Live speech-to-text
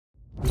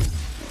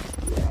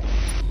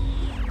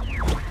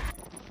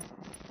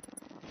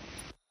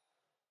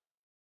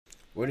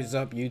What is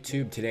up,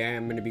 YouTube? Today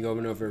I'm going to be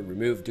going over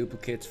remove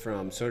duplicates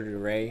from sorted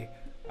array.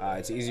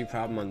 It's an easy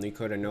problem on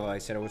LeetCode. I know I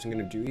said I wasn't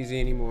going to do easy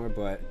anymore,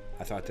 but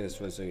I thought this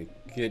was a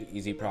good,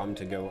 easy problem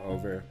to go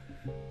over.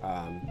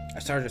 I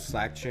started a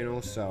Slack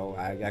channel, so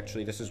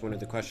this is one of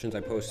the questions I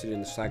posted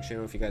in the Slack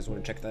channel. If you guys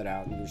want to check that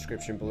out in the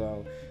description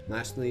below. And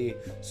lastly,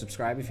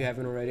 subscribe if you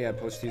haven't already. I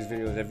post these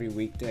videos every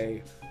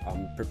weekday.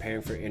 I'm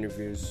preparing for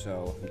interviews,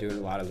 so I'm doing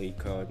a lot of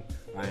LeetCode.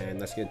 And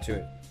let's get to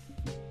it.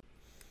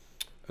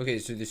 Okay,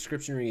 so the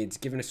description reads,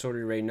 given a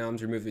sorted array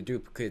nums, remove the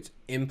duplicates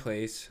in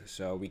place,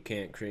 so we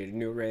can't create a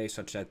new array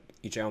such that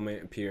each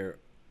element appear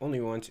only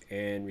once,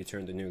 and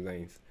return the new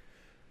length.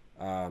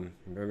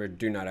 Remember,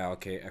 do not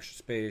allocate extra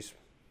space.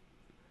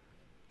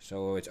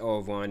 So it's O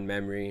of 1,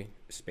 memory,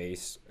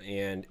 space,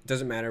 and it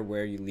doesn't matter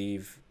where you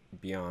leave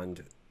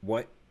beyond,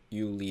 what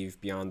you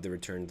leave beyond the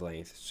returned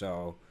length.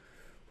 So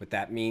what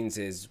that means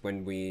is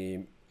when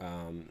we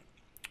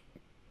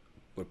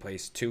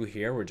replace 2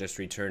 here, we're just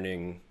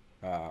returning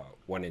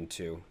 1 and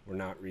 2. We're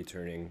not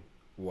returning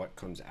what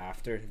comes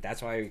after.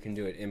 That's why we can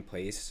do it in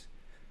place.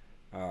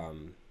 I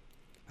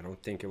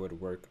don't think it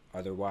would work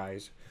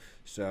otherwise.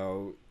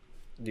 So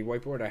the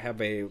whiteboard, I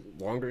have a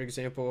longer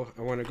example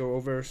I want to go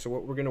over. So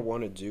what we're going to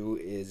want to do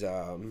is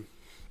we're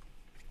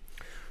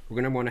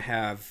going to want to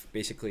have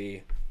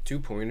basically 2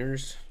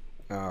 pointers.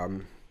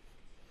 So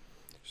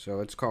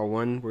let's call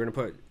one, we're going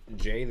to put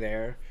J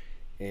there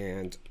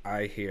and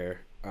I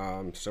here.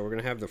 So we're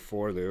going to have the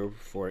for loop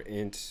for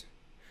int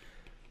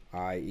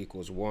I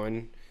equals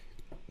 1.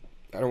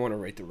 I don't want to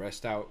write the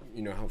rest out.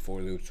 You know how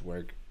for loops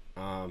work.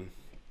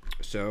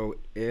 So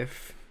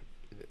if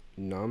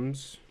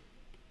nums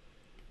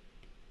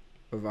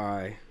of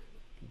I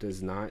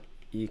does not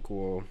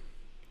equal,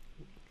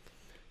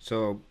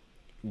 so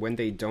when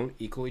they don't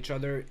equal each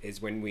other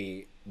is when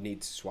we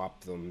need to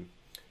swap them.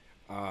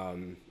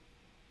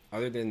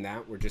 Other than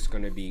that, we're just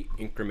going to be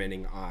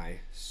incrementing I.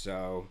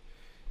 So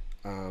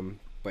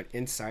but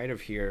inside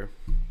of here,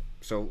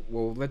 so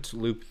let's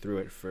loop through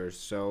it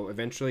first. So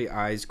eventually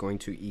I is going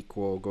to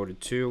go to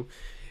 2,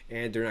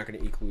 and they're not going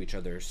to equal each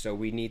other. So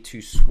we need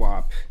to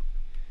swap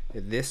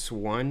this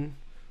 1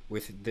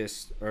 with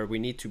this, or we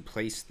need to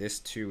place this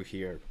 2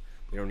 here.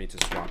 We don't need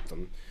to swap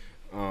them.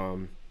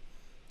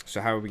 So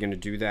how are we going to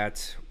do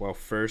that? Well,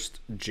 first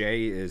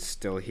J is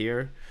still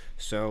here,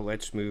 so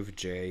let's move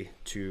J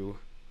to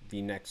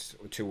the next,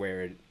 to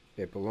where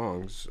it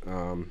belongs.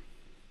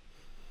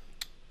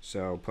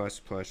 So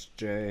plus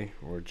J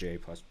or J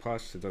plus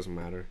plus, it doesn't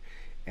matter.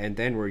 And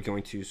then we're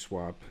going to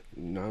swap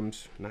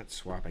nums, not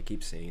swap, I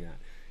keep saying that.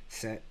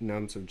 Set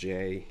nums of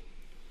J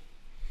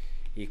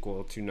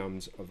equal to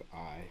nums of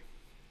I.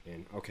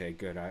 And okay,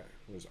 good, I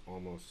was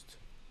almost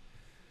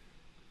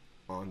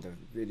on the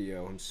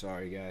video, I'm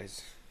sorry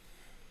guys.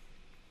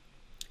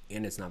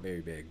 And it's not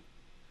very big.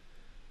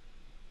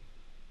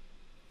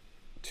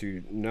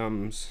 To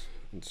nums,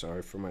 I'm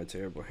sorry for my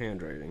terrible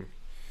handwriting.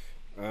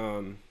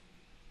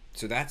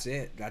 So that's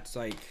it. That's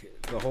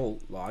like the whole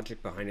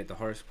logic behind it. The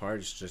hardest part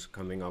is just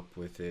coming up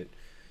with it.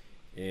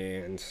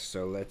 And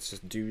so let's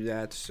do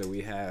that. So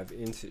we have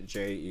int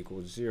J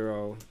equals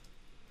 0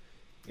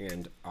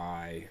 and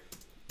I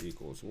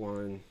equals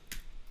 1.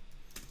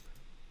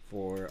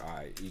 For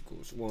I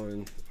equals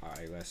 1,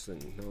 I less than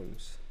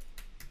nums.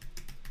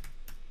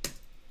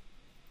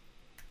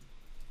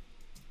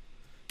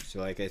 So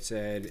like I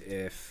said,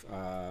 if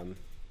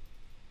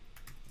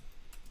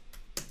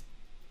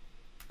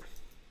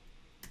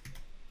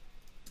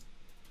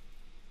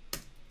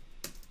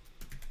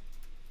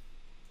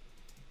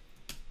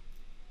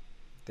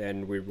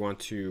then we want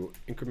to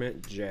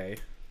increment J,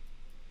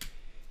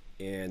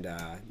 and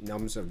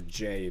nums of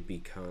J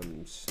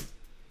becomes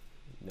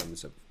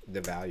nums of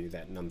the value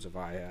that nums of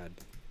I had.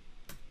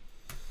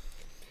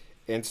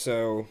 And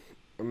so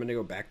I'm going to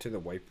go back to the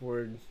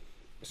whiteboard.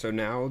 So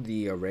now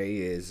the array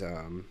is,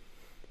 so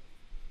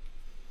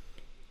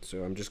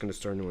I'm just going to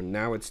start a new one.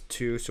 Now it's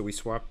 2, so we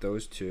swap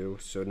those 2.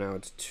 So now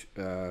it's,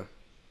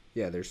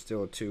 yeah, there's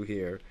still a 2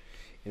 here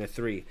and a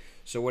 3.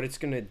 So what it's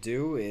going to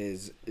do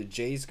is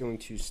J is going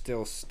to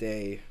still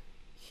stay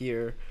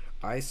here,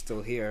 I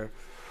still here,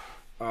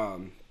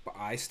 but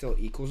I still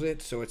equals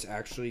it, so it's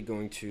actually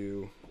going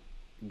to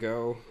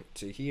go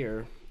to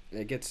here.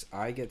 I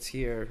gets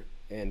here,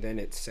 and then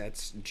it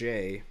sets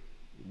J.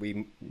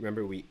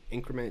 Remember we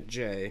increment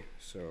J,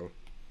 so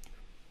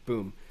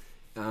boom.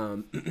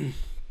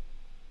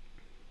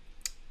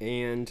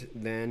 And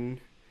then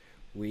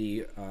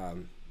we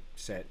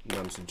set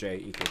nums of J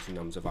equal to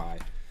nums of I.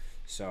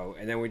 So,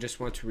 and then we just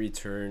want to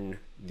return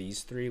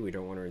these 3. We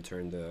don't want to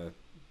return the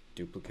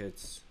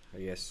duplicates,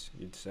 I guess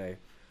you'd say.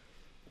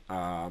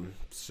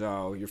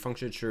 So your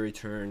function should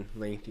return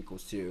length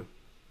equals 2.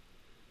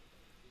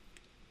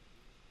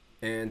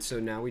 And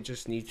so now we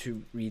just need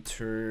to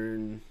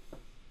return,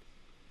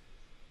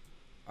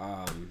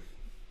 so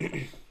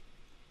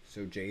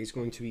J is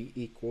going to be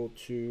equal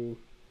to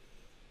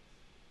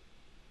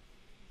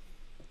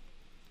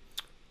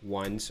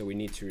 1, so we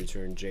need to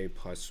return J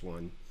plus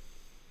 1.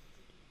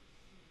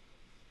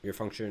 Your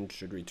function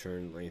should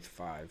return length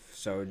 5.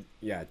 So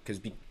yeah, because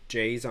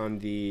J's on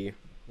the,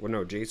 well,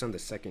 no, J's on the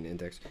second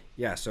index.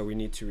 Yeah, so we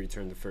need to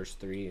return the first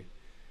 3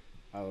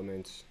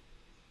 elements.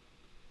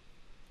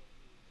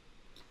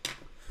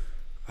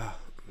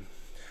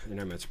 And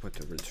I meant to put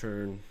the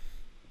return.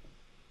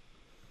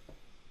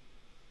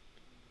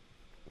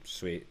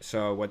 Sweet.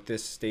 So what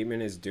this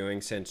statement is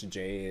doing, since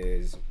J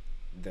is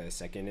the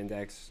second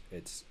index,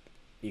 it's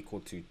equal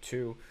to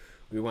 2.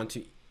 We want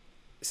to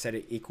set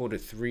it equal to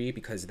 3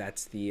 because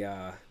that's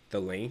the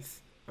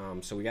length.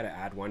 So we got to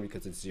add 1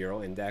 because it's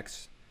 0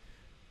 index.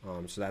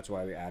 So that's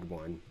why we add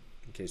 1,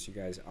 in case you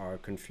guys are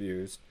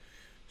confused.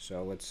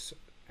 So let's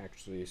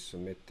actually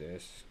submit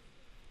this.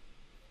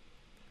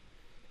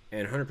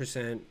 And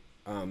 100%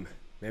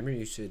 memory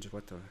usage,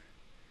 what the...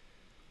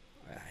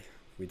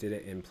 we did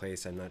it in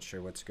place. I'm not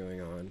sure what's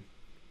going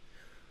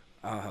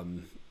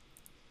on.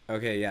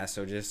 Okay, yeah,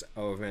 so just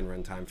event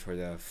runtime for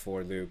the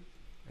for loop.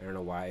 I don't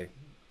know why,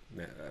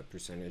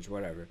 percentage,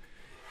 whatever.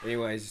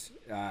 Anyways,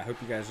 I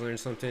hope you guys learned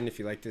something. If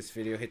you like this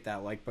video, hit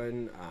that like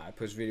button. I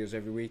post videos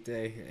every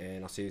weekday,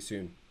 and I'll see you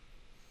soon.